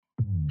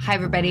Hi,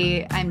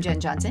 everybody. I'm Jen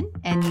Johnson,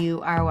 and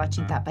you are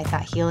watching Thought by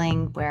Thought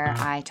Healing, where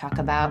I talk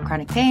about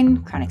chronic pain,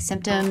 chronic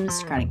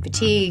symptoms, chronic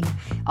fatigue,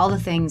 all the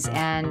things,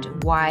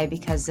 and why,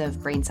 because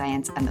of brain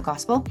science and the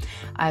gospel,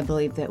 I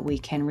believe that we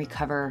can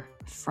recover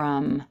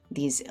from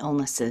these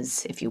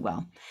illnesses, if you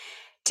will.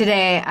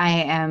 Today, I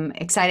am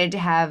excited to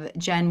have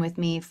Jen with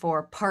me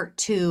for part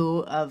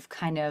two of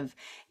kind of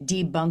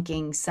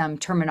debunking some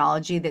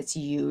terminology that's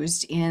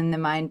used in the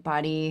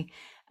mind-body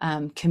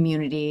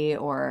community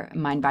or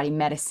mind-body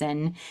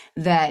medicine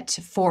that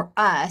for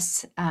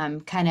us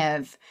kind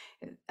of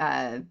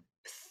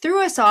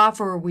threw us off,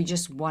 or we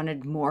just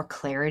wanted more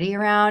clarity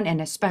around.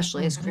 And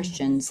especially as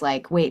Christians,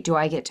 like, wait, do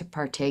I get to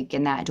partake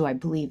in that? Do I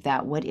believe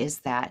that? What is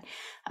that?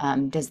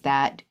 Does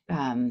that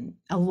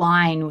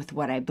align with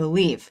what I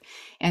believe?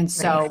 And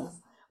so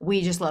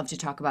we just love to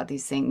talk about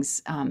these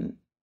things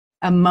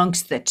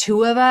amongst the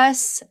two of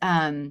us.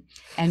 And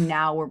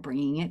now we're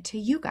bringing it to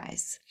you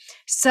guys.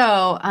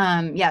 So,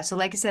 so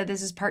like I said,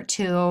 this is part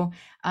two.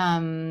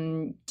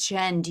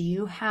 Jen, do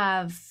you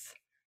have,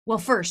 well,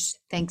 first,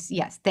 thanks.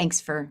 Yes. Thanks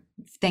for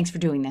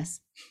doing this.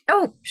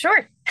 Oh,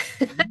 sure.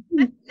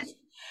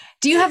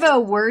 Do you have a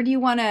word you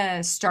want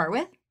to start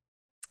with?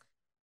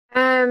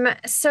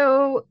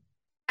 So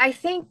I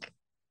think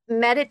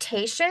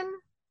meditation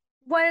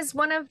was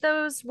one of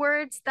those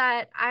words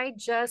that I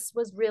just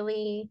was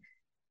really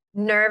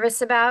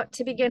nervous about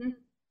to begin.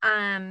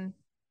 Um,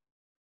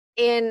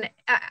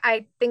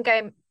 I think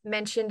I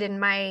mentioned in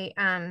my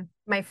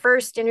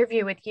first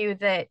interview with you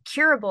that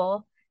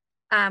Curable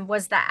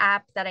was the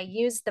app that I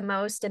used the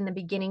most in the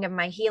beginning of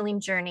my healing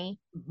journey.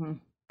 Mm-hmm.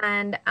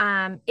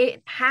 And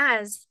it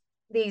has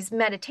these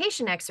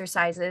meditation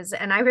exercises.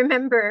 And I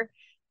remember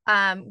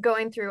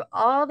going through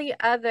all the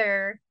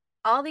other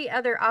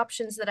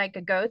options that I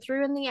could go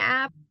through in the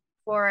app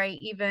before I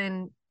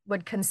even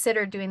would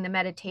consider doing the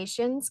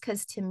meditations.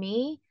 Because to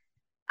me,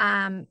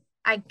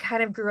 I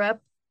kind of grew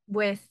up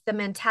with the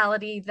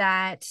mentality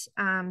that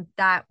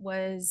that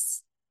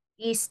was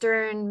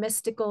Eastern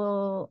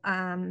mystical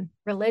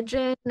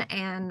religion,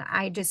 and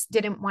I just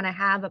didn't want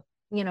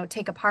to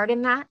take a part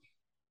in that.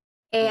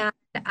 Yeah.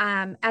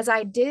 And as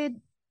I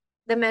did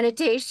the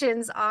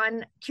meditations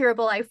on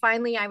Curable, I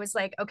was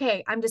like,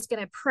 okay, I'm just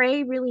going to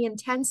pray really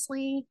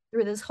intensely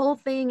through this whole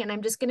thing, and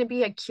I'm just going to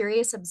be a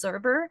curious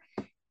observer.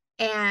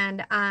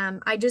 And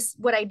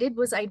what I did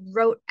was I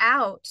wrote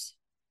out,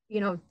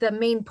 the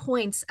main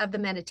points of the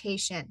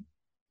meditation.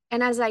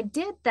 And as I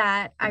did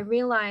that, I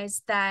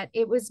realized that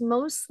it was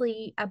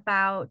mostly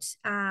about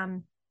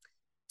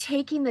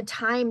taking the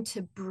time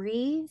to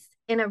breathe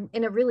in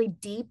a really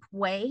deep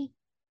way.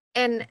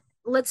 And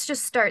let's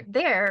just start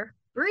there.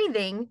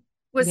 Breathing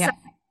was Yeah.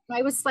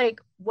 I was like,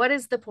 what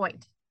is the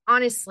point?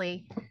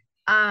 Honestly,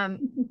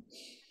 um,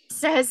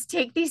 says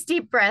take these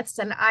deep breaths,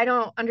 and I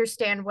don't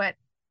understand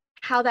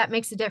how that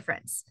makes a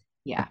difference.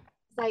 Yeah.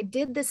 I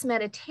did this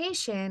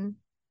meditation.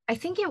 I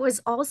think it was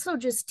also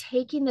just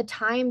taking the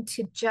time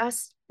to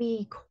just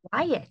be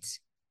quiet.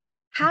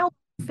 How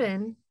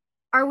often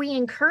are we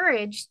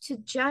encouraged to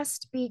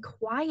just be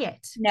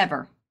quiet?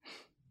 Never.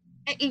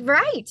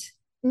 Right.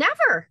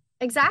 Never.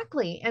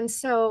 Exactly. And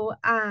so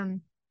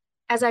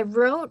as I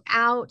wrote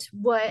out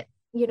what,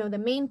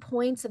 the main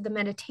points of the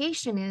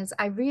meditation is,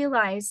 I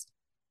realized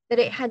that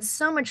it had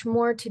so much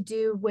more to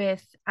do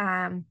with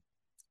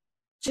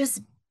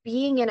just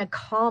being in a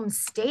calm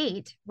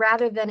state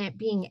rather than it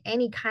being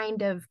any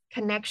kind of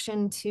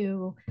connection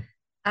to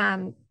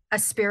a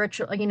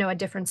spiritual, a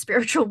different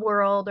spiritual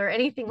world or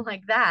anything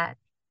like that.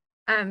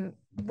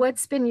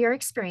 What's been your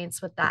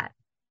experience with that?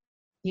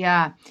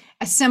 Yeah,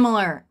 a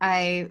similar.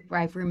 I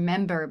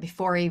remember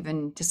before I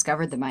even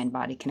discovered the mind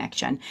body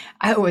connection,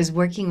 I was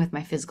working with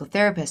my physical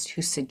therapist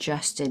who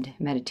suggested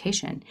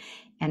meditation.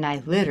 And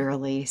I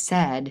literally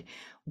said,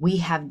 we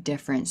have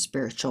different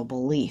spiritual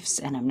beliefs,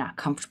 and I'm not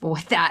comfortable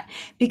with that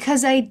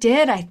because I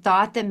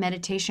thought that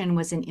meditation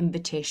was an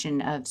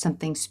invitation of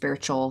something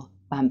spiritual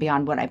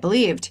beyond what I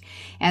believed.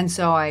 And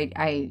so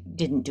I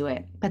didn't do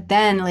it. But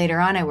then later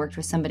on, I worked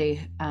with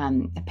somebody,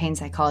 a pain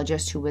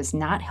psychologist, who was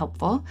not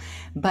helpful,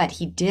 but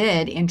he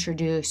did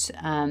introduce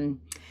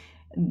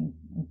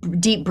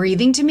deep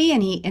breathing to me.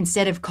 And he,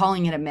 instead of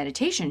calling it a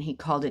meditation, he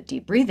called it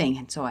deep breathing.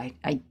 And so I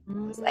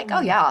was like,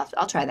 oh, yeah,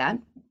 I'll try that.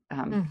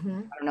 Mm-hmm.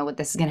 I don't know what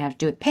this is going to have to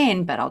do with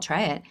pain, but I'll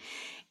try it.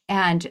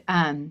 And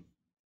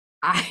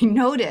I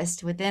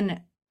noticed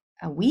within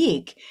a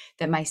week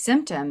that my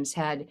symptoms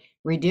had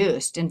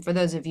reduced. And for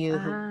those of you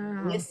who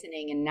are Ah.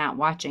 listening and not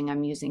watching,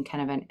 I'm using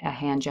kind of a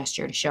hand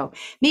gesture to show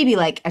maybe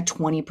like a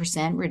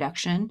 20%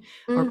 reduction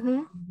or Mm-hmm.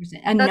 50%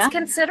 That's enough.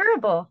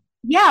 considerable.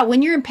 Yeah,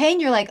 when you're in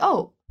pain, you're like,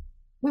 oh,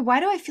 wait, why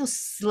do I feel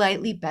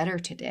slightly better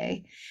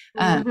today?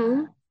 Um,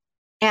 Mm-hmm.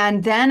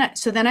 and then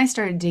I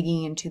started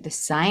digging into the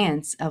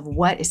science of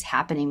what is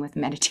happening with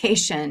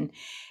meditation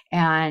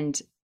and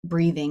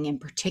breathing in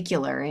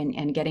particular,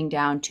 and getting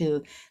down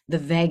to the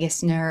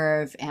vagus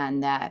nerve,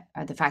 and that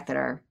the fact that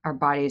our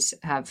bodies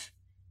have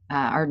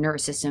our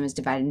nervous system is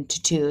divided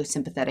into two,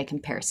 sympathetic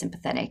and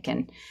parasympathetic,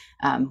 and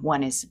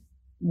one is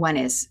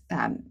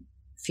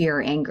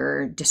fear,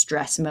 anger,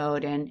 distress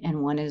mode,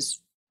 and one is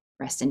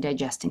rest and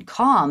digest and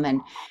calm.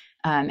 And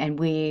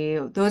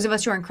those of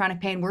us who are in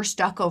chronic pain, we're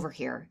stuck over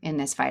here in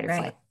this fight or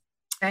flight.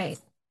 Right.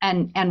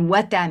 Right. And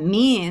what that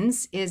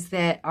means is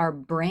that our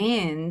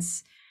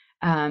brains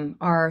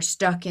are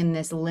stuck in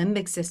this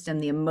limbic system.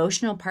 The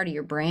emotional part of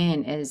your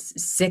brain is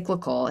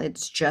cyclical.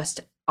 It's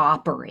just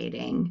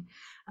operating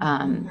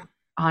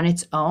on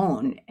its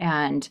own.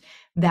 And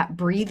that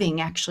breathing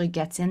actually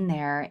gets in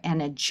there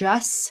and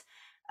adjusts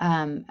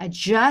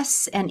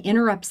and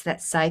interrupts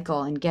that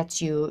cycle and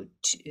gets you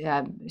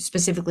to,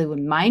 specifically with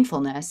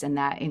mindfulness, and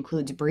that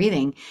includes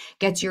breathing,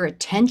 gets your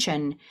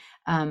attention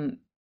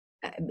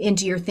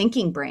into your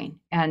thinking brain.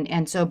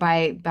 And so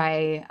by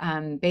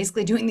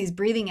basically doing these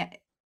breathing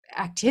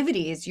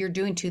activities, you're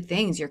doing two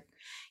things.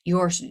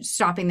 You're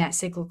stopping that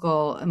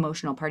cyclical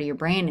emotional part of your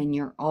brain, and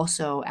you're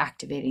also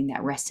activating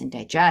that rest and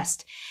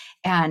digest.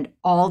 And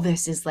all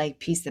this is like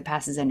peace that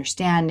passes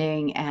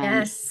understanding. And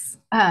Yes.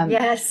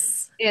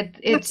 Yes.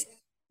 it's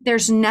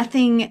there's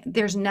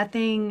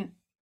nothing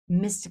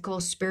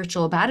mystical,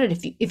 spiritual about it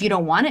if you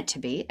don't want it to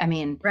be. I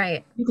mean,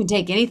 Right. you can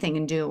take anything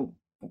and do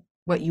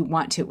what you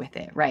want to with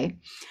it, right?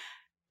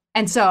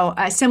 And so,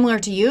 similar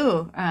to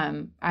you,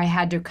 I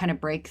had to kind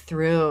of break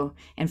through.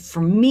 And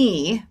for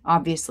me,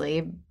 obviously,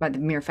 by the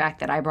mere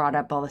fact that I brought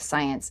up all the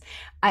science,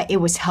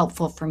 it was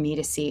helpful for me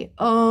to see,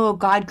 oh,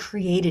 God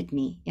created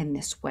me in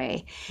this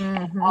way.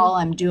 And all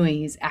I'm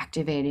doing is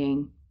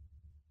activating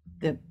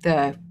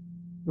the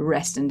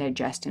rest and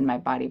digest in my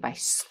body by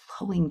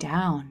slowing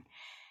down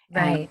and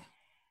Right.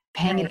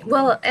 paying Right. it.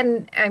 Well,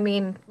 and I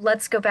mean,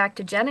 let's go back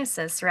to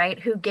Genesis, right?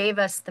 Who gave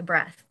us the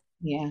breath?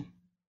 Yeah.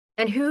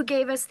 And who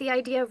gave us the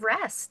idea of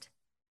rest?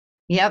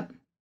 Yep.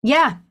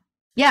 Yeah.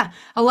 Yeah.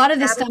 A lot of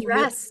this stuff Sabbath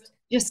rest.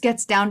 just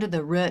gets down to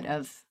the root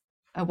of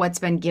what's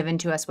been given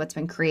to us, what's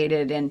been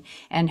created,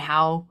 and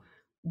how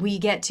we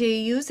get to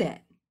use it.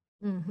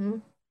 Mm-hmm.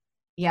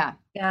 Yeah.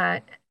 Yeah.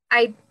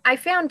 I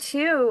found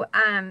too,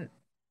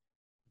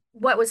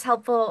 what was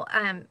helpful,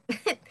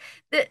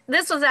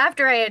 this was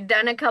after I had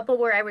done a couple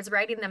where I was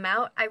writing them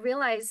out. I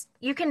realized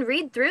you can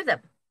read through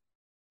them,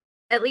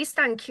 at least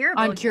on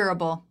Curable,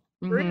 Uncurable.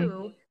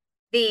 through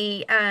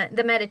the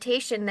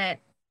meditation that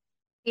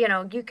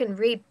you can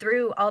read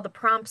through all the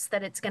prompts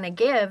that it's going to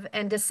give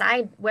and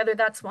decide whether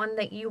that's one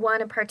that you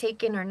want to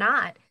partake in or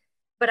not.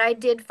 But I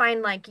did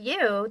find, like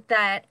you,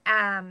 that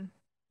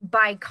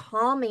by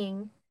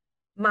calming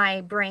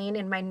my brain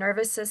and my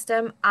nervous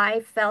system, I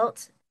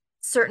felt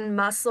certain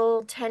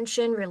muscle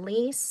tension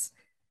release.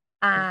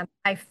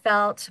 I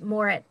felt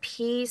more at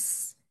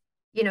peace,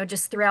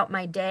 just throughout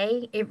my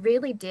day. It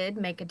really did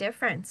make a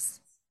difference.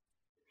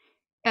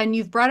 And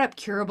you've brought up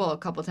Curable a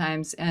couple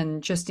times,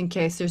 and just in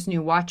case there's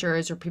new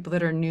watchers or people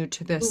that are new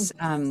to this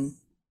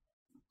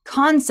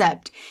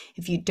concept,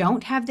 if you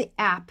don't have the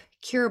app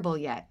Curable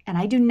yet, and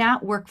I do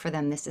not work for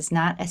them, this is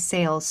not a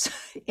sales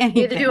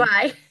anything. Neither do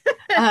I.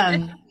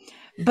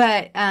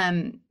 But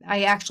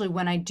I actually,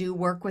 when I do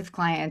work with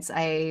clients,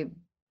 I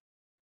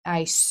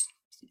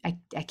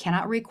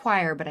cannot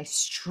require, but I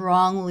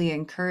strongly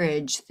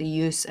encourage the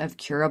use of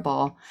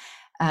Curable,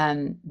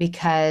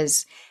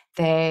 because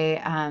there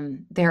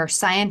are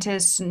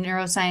scientists,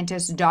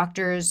 neuroscientists,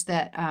 doctors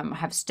that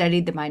have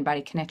studied the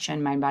mind-body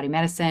connection, mind-body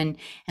medicine,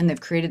 and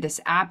they've created this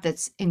app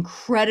that's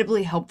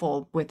incredibly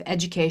helpful with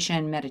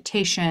education,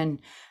 meditation,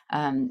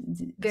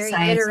 Very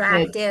science,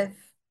 interactive.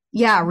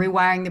 yeah,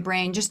 rewiring the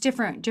brain, just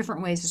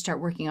different ways to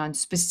start working on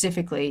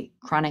specifically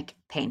chronic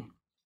pain.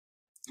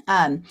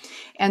 And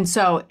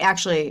so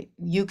actually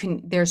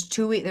there's a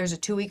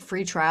 2-week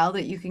free trial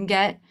that you can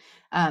get.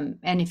 And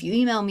if you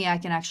email me, I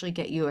can actually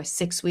get you a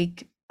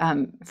 6-week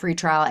free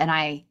trial,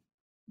 and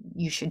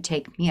you should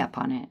take me up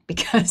on it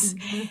because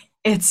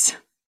it's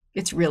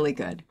really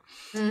good.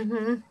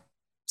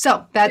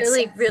 So that's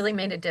really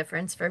made a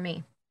difference for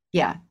me.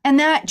 Yeah. And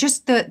that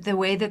just the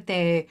way that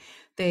they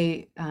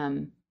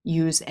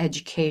use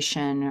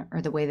education,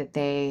 or the way that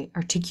they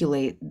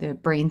articulate the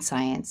brain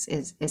science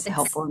is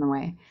helpful in a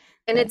way.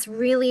 And it's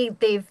really,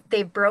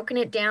 they've broken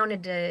it down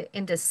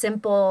into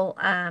simple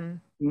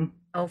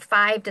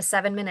 5 to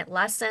 7 minute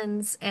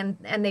lessons, and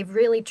they've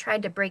really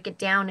tried to break it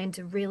down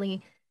into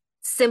really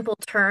simple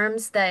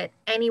terms that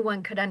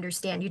anyone could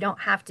understand. You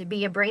don't have to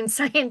be a brain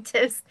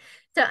scientist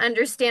to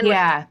understand what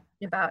you're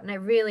talking about, and I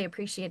really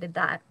appreciated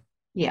that.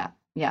 Yeah,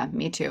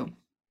 me too.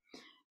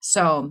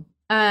 So,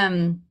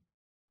 and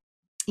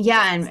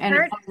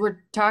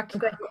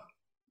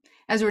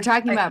as we're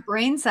talking about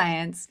brain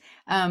science,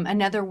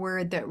 another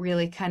word that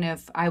really kind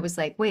of, I was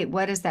like, wait,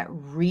 what does that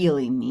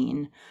really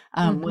mean?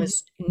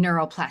 Was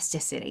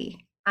neuroplasticity.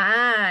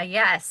 Ah,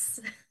 yes.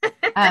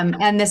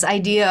 And this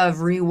idea of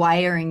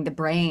rewiring the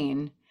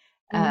brain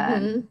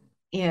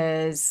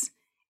is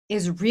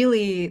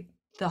really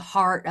the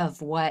heart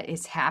of what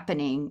is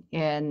happening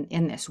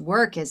in this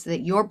work, is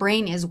that your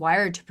brain is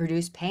wired to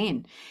produce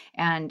pain.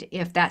 And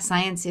if that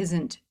science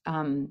isn't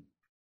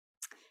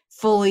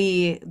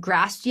fully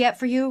grasped yet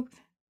for you,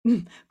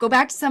 Go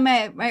back to some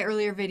of my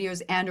earlier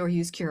videos and or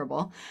use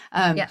curable.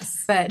 Um,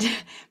 Yes. but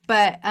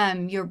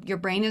your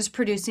brain is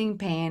producing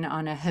pain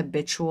on a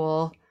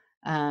habitual,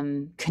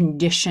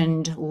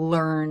 conditioned,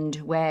 learned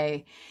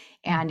way.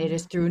 And it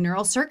is through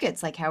neural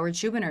circuits like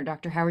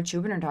Dr. Howard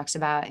Schubiner talks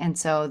about. And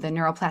so the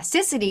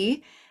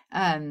neuroplasticity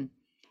um,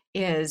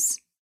 is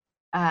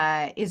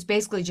is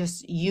basically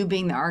just you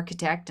being the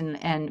architect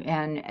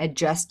and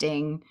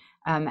adjusting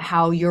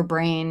how your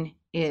brain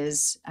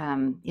is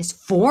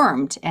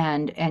formed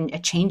and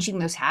changing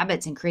those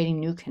habits and creating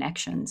new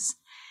connections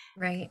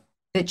Right.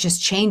 that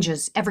just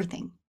changes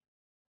everything.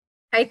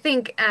 I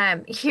think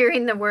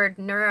hearing the word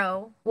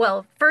neuro,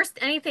 well, first,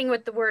 anything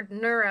with the word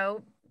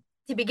neuro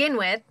to begin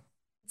with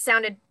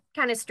sounded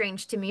kind of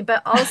strange to me,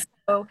 but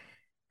also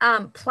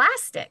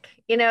plastic,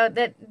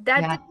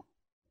 Yeah.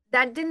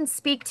 that didn't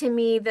speak to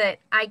me that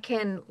I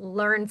can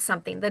learn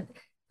something, that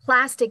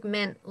plastic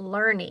meant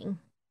learning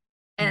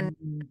and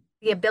Mhm.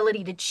 the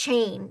ability to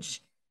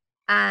change.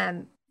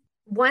 Um,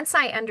 Once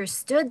I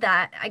understood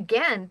that,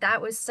 again,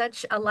 that was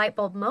such a light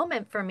bulb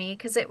moment for me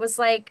because it was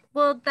like,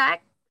 well,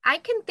 that I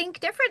can think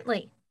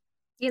differently.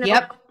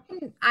 Yep.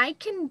 I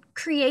can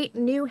create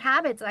new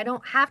habits. I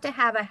don't have to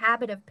have a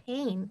habit of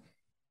pain.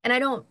 And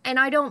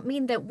I don't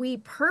mean that we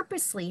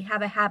purposely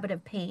have a habit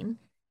of pain,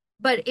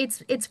 but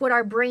it's what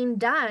our brain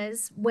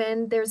does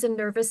when there's a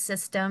nervous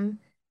system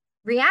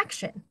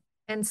reaction.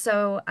 And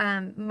so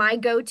my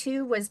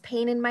go-to was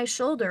pain in my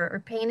shoulder or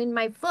pain in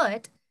my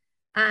foot.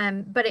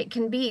 But it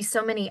can be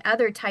so many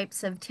other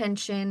types of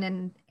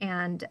tension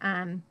and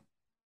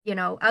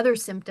other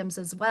symptoms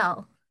as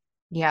well.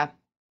 Yeah.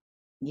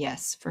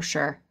 Yes, for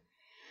sure.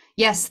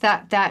 Yes,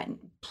 that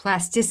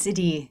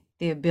plasticity,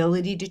 the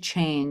ability to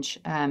change.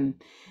 Dan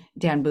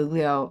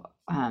Buglio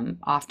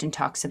often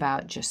talks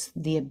about just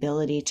the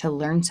ability to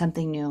learn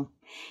something new,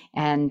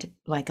 and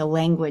like a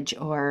language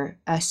or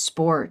a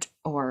sport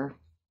or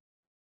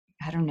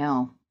I don't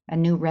know, a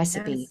new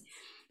recipe. Yes.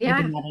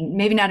 Yeah.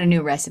 Maybe not a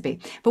new recipe,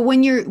 but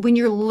when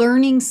you're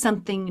learning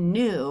something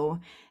new,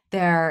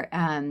 there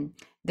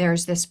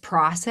there's this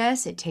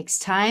process. It takes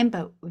time,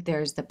 but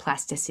there's the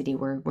plasticity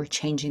where we're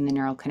changing the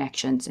neural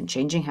connections and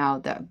changing how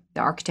the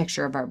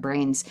architecture of our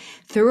brains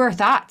through our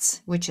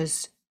thoughts, which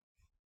is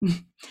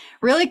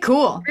really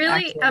cool,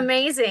 Really actually.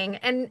 amazing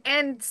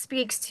and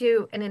speaks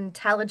to an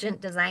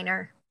intelligent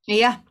designer.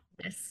 Yeah,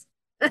 Yes.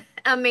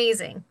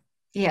 Amazing.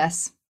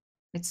 yes,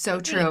 it's so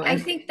true. I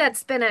And think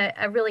that's been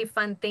a really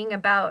fun thing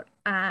about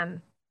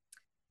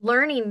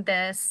learning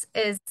this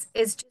is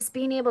just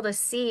being able to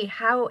see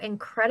how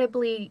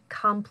incredibly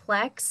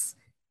complex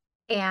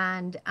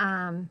and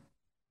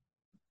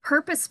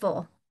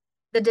purposeful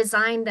the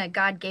design that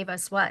God gave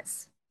us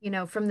was.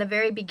 From the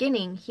very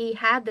beginning, he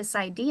had this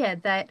idea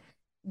that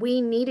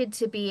we needed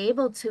to be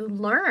able to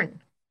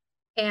learn.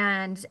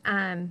 And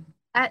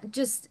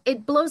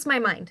it blows my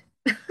mind.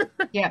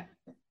 yeah,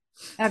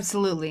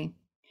 absolutely.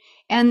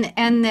 And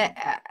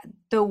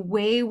the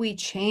way we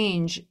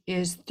change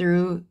is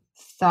through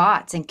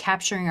thoughts and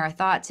capturing our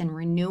thoughts and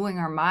renewing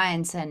our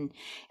minds and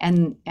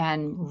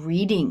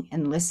reading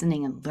and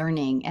listening and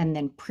learning and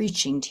then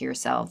preaching to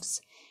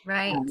yourselves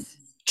Right.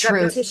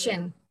 truth.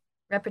 Repetition,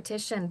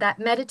 repetition, that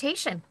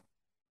meditation.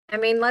 I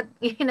mean,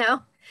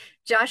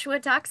 Joshua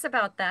talks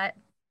about that.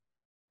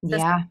 The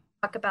Yeah.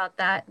 talk about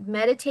that,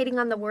 meditating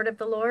on the word of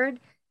the Lord.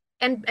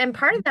 And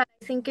part of that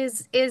I think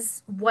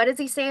is what does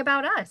he say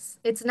about us?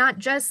 It's not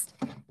just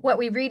what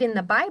we read in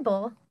the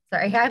Bible.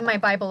 Sorry, I have my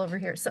Bible over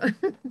here, so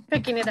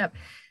picking it up.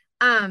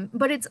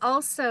 But it's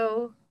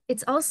also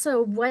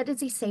what does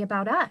he say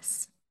about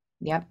us?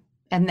 Yep.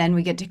 And then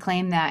we get to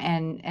claim that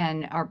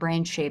and our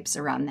brain shapes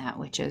around that,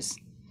 which is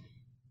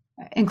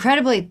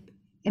incredibly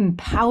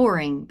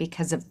empowering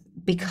because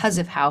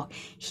of how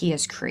he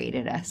has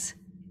created us.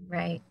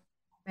 Right,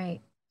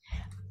 right.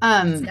 Good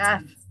Um,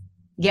 stuff.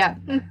 yeah.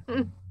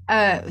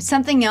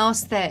 Something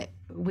else that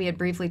we had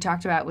briefly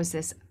talked about was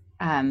this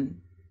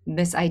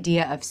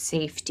idea of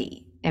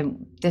safety,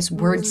 and this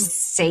word Mm,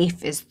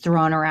 "safe" is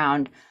thrown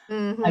around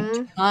a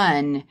hmm.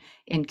 ton, And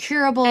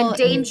incurable, and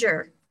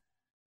danger,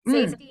 mm,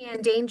 safety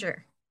and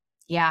danger.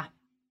 yeah,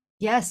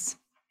 yes.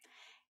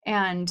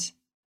 And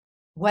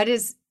what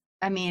is,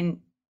 I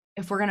mean,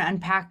 if we're going to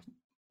unpack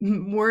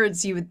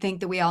words, you would think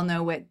that we all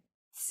know what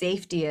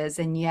safety is,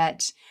 and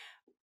yet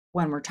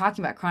when we're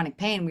talking about chronic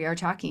pain, we are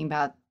talking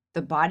about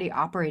the body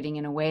operating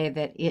in a way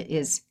that it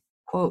is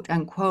quote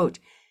unquote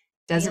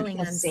doesn't Feeling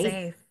feel safe,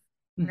 unsafe.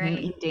 in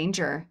Right,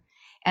 danger.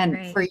 And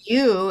right. for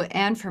you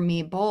and for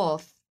me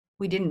both,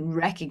 we didn't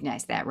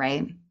recognize that,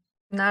 right?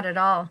 Not at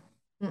all.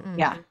 Mm-mm.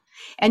 Yeah.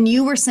 And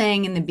you were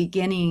saying in the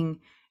beginning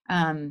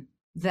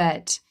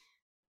that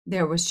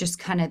there was just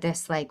kind of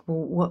this like,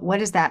 well,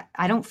 what is that?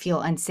 I don't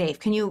feel unsafe.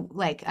 Can you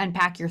like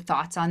unpack your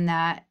thoughts on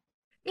that?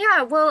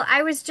 Yeah, well,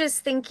 I was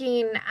just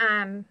thinking,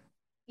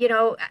 you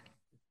know,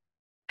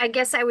 I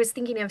guess I was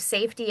thinking of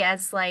safety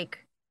as like,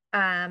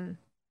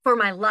 for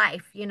my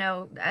life,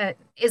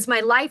 is my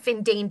life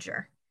in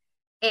danger?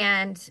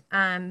 And,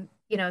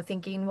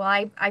 thinking,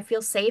 well, I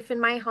feel safe in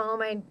my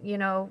home. I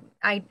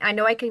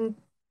know I can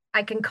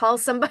I can call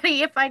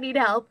somebody if I need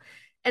help.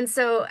 And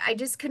so I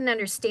just couldn't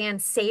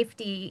understand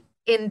safety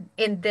in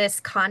this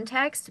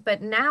context,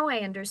 but now I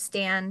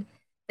understand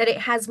that it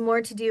has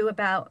more to do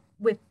about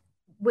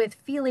with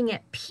feeling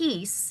at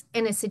peace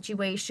in a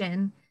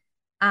situation,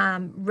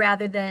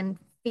 rather than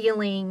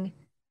feeling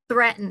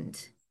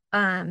threatened.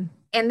 And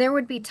there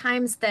would be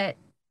times that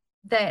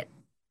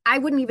I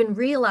wouldn't even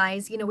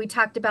realize, we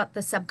talked about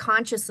the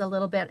subconscious a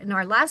little bit in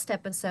our last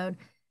episode.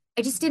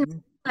 I just didn't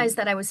Mhm. realize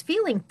that I was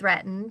feeling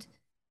threatened.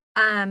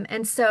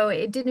 And so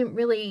it didn't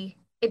really,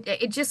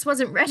 it just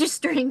wasn't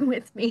registering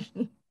with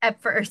me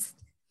at first.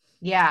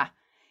 Yeah.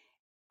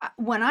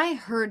 When I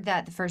heard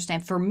that the first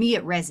time, for me,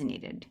 it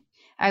resonated.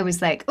 I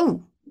was like,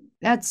 oh,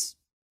 that's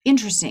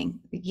interesting.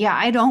 Yeah,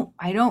 I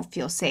don't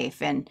feel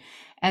safe.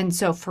 And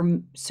so for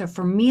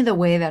me, the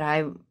way that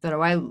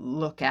I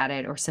look at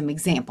it, or some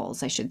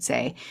examples, I should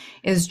say,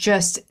 is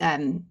just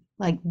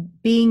like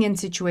being in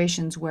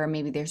situations where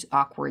maybe there's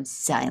awkward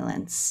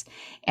silence.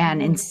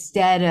 And Mhm.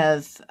 instead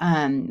of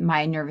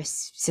my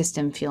nervous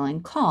system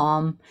feeling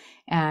calm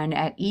and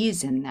at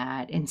ease in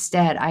that,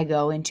 instead I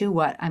go into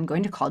what I'm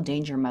going to call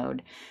danger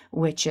mode,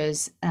 which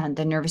is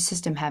the nervous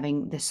system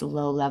having this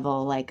low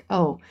level, like,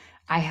 oh,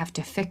 I have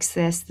to fix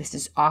this. This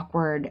is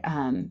awkward.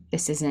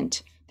 This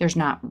isn't, there's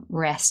not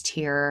rest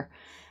here.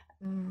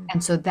 Mm.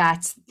 And so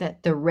that's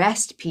the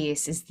rest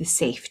piece is the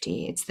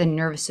safety. It's the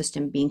nervous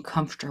system being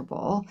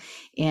comfortable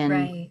in,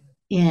 Right.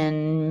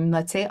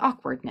 let's say,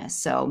 awkwardness.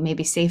 So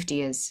maybe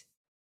safety is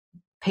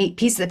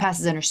peace that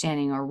passes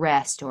understanding, or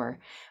rest, or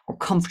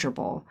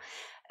comfortable.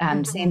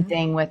 Same Hmm.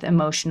 thing with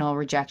emotional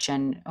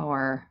rejection,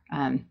 or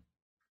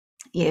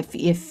if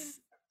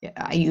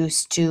I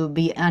used to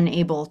be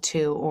unable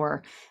to,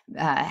 or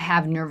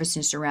have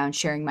nervousness around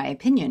sharing my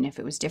opinion if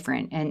it was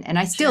different, and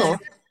I Sure. still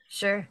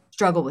Sure.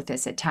 struggle with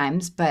this at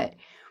times, but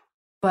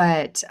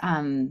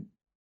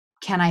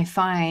can I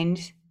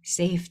find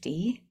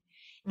safety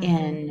Hmm.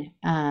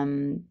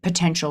 in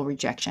potential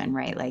rejection,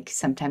 right? Like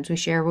sometimes we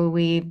share what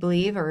we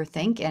believe or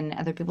think, and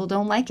other people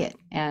don't like it,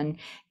 and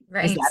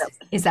is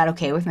Right. that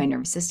okay with my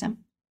nervous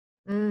system?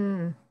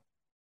 Mm.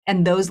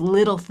 And those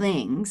little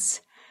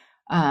things,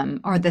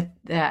 or the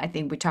I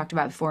think we talked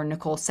about before,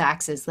 Nicole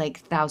Sacks's like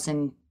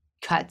thousand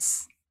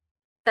cuts.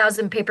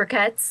 Thousand paper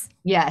cuts.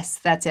 Yes,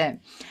 that's it.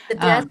 The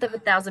death Um, of a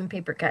thousand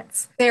paper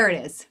cuts. there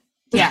it is.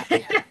 Yeah.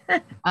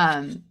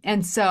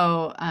 And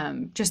so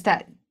just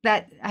that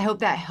I hope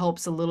that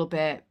helps a little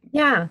bit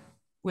Yeah,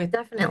 with,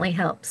 definitely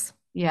helps.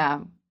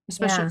 yeah,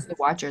 especially Yeah. for the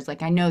watchers.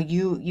 Like I know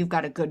you've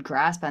got a good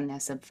grasp on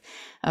this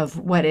of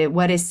what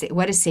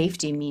is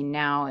safety mean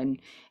now,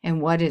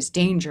 and what is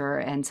danger.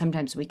 And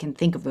sometimes we can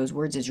think of those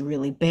words as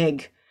really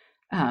big,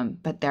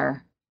 but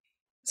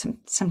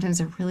sometimes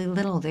they're really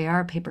little. They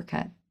are a paper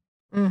cut.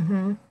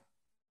 Hmm.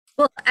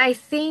 Well, I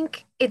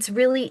think it's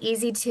really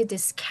easy to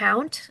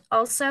discount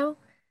also,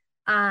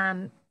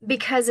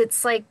 because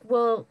it's like,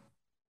 well,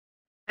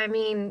 I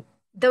mean,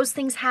 those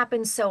things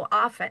happen so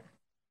often.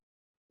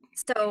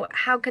 So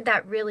how could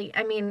that really,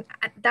 I mean,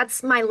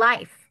 that's my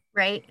life,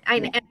 right?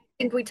 And Yeah. I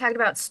think we talked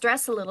about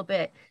stress a little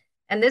bit,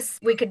 and this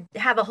we could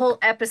have a whole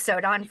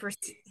episode on for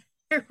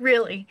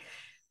really.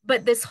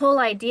 But this whole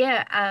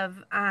idea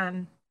of,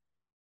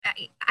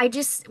 I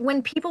just,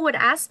 when people would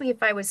ask me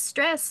if I was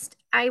stressed,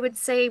 I would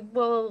say,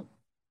 well,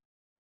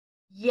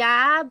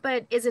 yeah,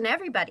 but isn't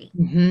everybody?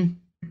 Hmm.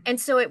 And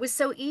so it was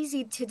so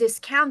easy to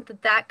discount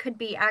that that could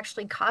be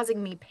actually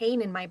causing me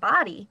pain in my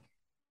body,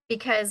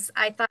 because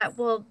I thought,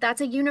 well,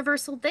 that's a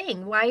universal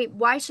thing.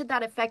 Why should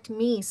that affect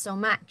me so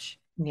much?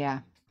 Yeah.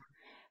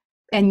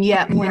 And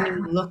yet, when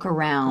you look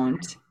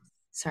around,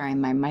 sorry,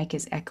 my mic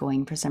is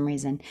echoing for some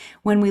reason.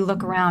 When we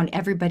look around,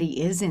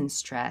 everybody is in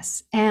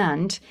stress,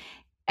 and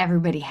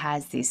everybody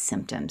has these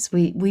symptoms.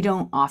 We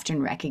don't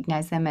often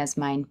recognize them as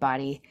mind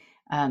body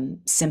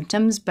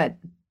symptoms, but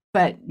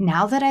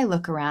now that I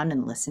look around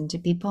and listen to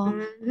people,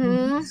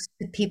 Hmm. most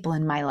of the people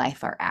in my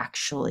life are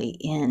actually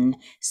in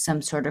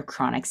some sort of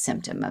chronic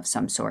symptom of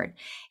some sort.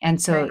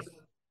 And so, Right.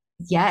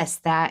 yes,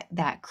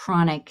 that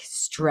chronic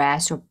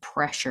stress or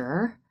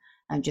pressure,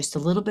 just a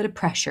little bit of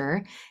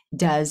pressure,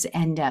 does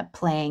end up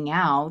playing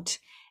out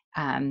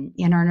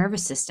in our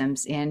nervous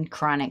systems in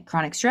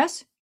chronic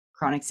stress,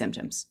 chronic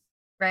symptoms.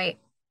 Right.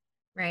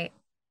 Right.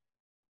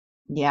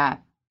 Yeah.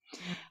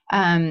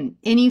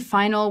 Any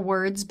final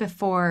words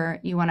before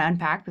you want to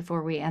unpack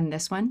before we end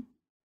this one?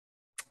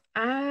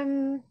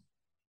 Um,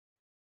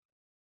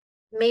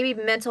 Maybe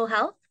mental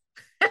health.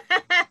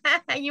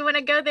 You want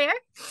to go there?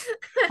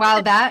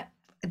 Wow,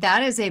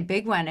 that is a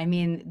big one. I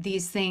mean,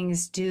 these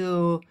things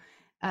do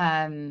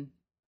um,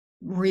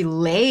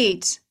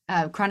 relate.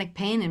 Chronic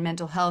pain and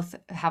mental health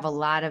have a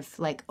lot of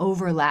like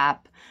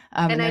overlap,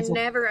 And and I there's a,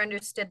 never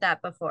understood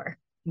that before.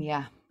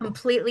 yeah.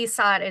 Completely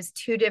saw it as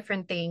two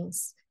different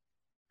things.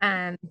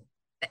 Um,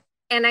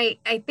 and I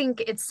think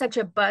it's such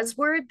a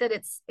buzzword that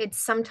it's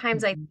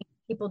sometimes I think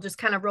Mhm. people just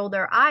kind of roll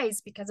their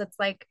eyes because it's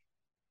like,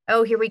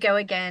 oh, here we go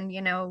again,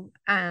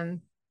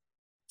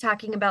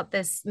 talking about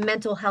this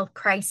mental health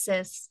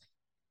crisis.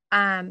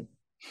 Um,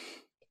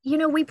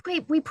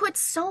 we put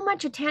so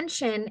much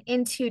attention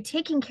into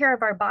taking care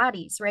of our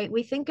bodies, right?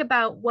 We think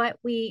about what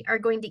we are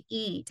going to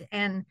eat,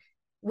 and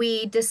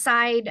we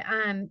decide,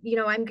 I'm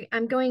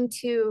going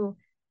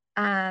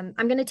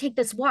to take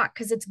this walk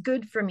because it's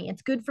good for me.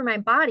 It's good for my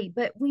body,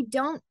 but we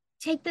don't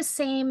take the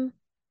same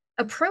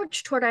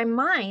approach toward our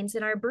minds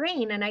and our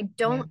brain, and I Yeah.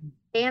 don't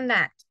stand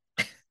that.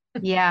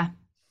 Yeah.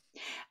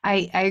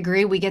 I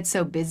agree. We get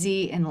so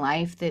busy in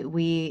life that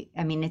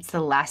it's the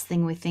last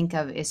thing we think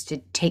of is to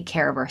take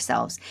care of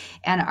ourselves.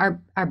 And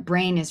our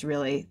brain is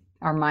really,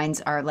 our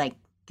minds are like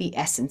the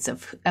essence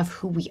of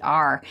who we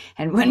are.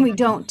 And when we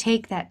don't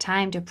take that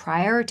time to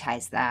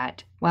prioritize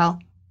that, well,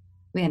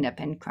 we end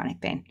up in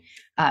chronic pain.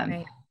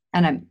 Right.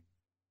 And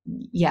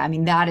yeah,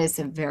 that is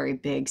a very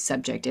big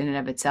subject in and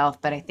of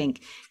itself. But I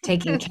think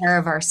taking care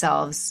of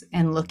ourselves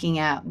and looking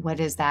at what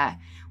does that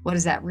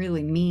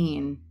really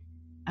mean,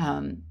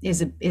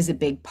 is a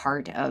big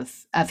part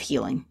of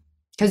healing.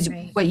 Because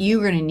Right. what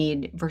you're going to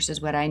need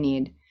versus what I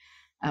need,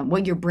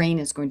 what your brain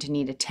is going to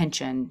need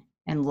attention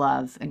and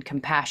love and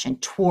compassion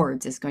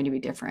towards is going to be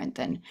different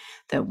than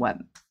what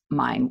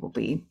mine will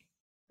be.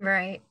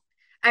 Right.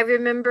 I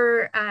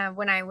remember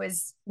when I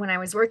was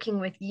working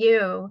with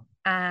you,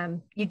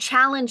 you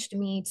challenged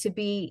me to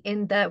be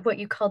in the what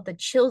you called the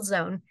chill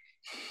zone.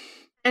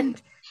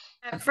 And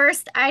at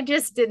first, I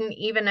just didn't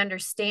even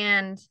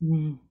understand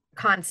Mm,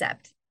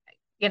 concept,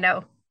 you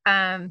know.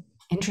 Um,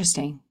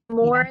 interesting.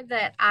 more Yeah.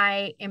 that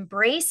I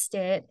embraced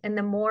it, and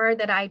the more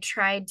that I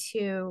tried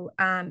to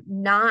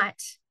not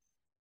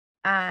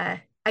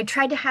I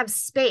tried to have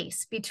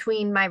space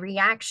between my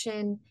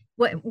reaction,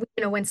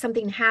 when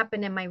something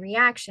happened and my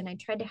reaction, I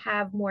tried to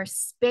have more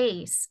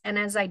space. And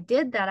as I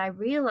did that, I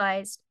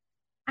realized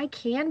I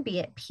can be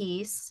at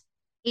peace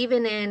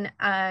even in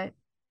a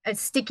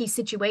sticky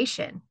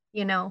situation.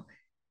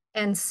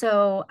 And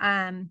so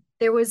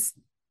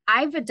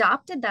I've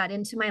adopted that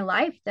into my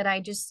life, that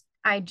I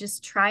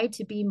just try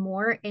to be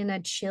more in a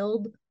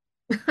chilled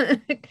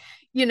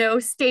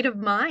state of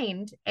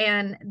mind.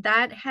 And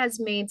that has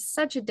made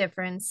such a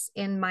difference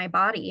in my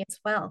body as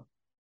well.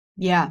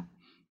 Yeah.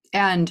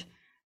 And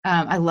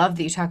I love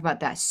that you talk about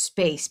that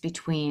space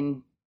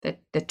between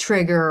the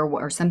trigger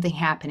or something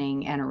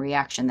happening and a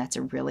reaction. That's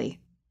a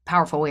really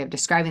powerful way of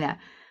describing that.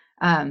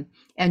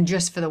 And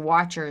just for the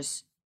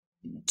watchers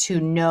to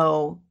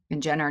know,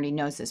 and Jen already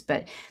knows this,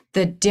 but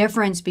the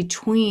difference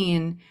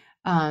between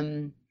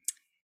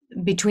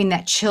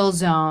that chill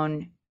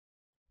zone,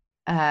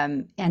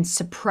 and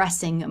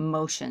suppressing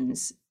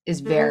emotions is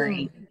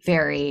very, Mm,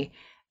 very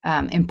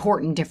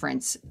important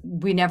difference.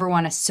 We never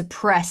want to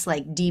suppress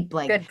like deep,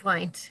 good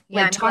point.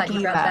 Yeah, like I'm glad you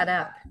talking brought about,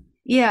 that up.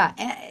 yeah,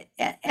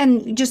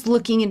 and just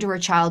looking into our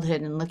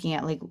childhood and looking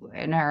at like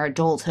in our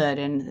adulthood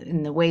and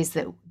in the ways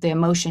that the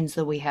emotions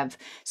that we have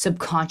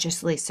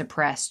subconsciously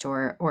suppressed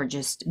or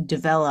just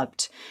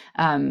developed,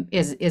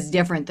 is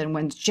different than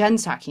when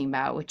Jen's talking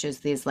about, which is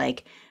these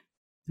like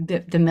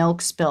the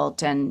milk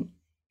spilt and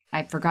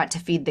I forgot to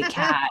feed the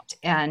cat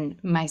and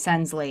my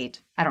son's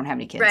late. I don't have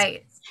any kids.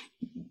 Right.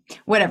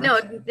 Whatever. No,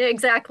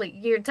 exactly.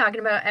 You're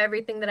talking about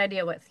everything that I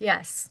deal with.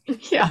 Yes.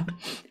 Yeah.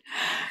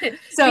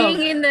 So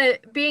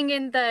Being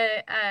in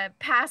the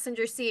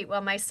passenger seat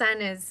while my son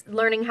is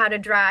learning how to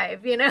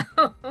drive.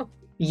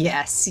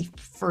 yes,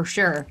 for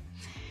sure.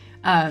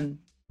 Um,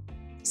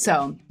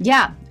 So,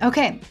 yeah,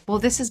 okay. Well,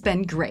 this has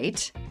been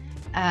great.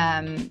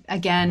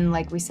 Again,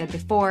 like we said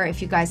before,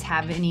 if you guys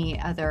have any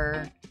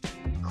other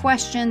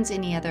questions,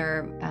 any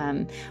other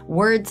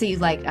words that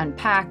you'd like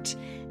unpacked,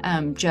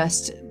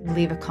 just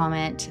leave a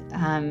comment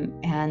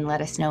and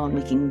let us know, and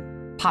we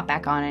can pop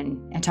back on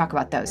and talk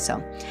about those.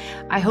 So,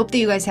 I hope that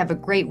you guys have a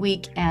great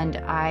week, and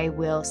I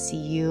will see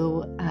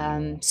you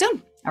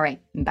soon. All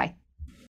right, bye.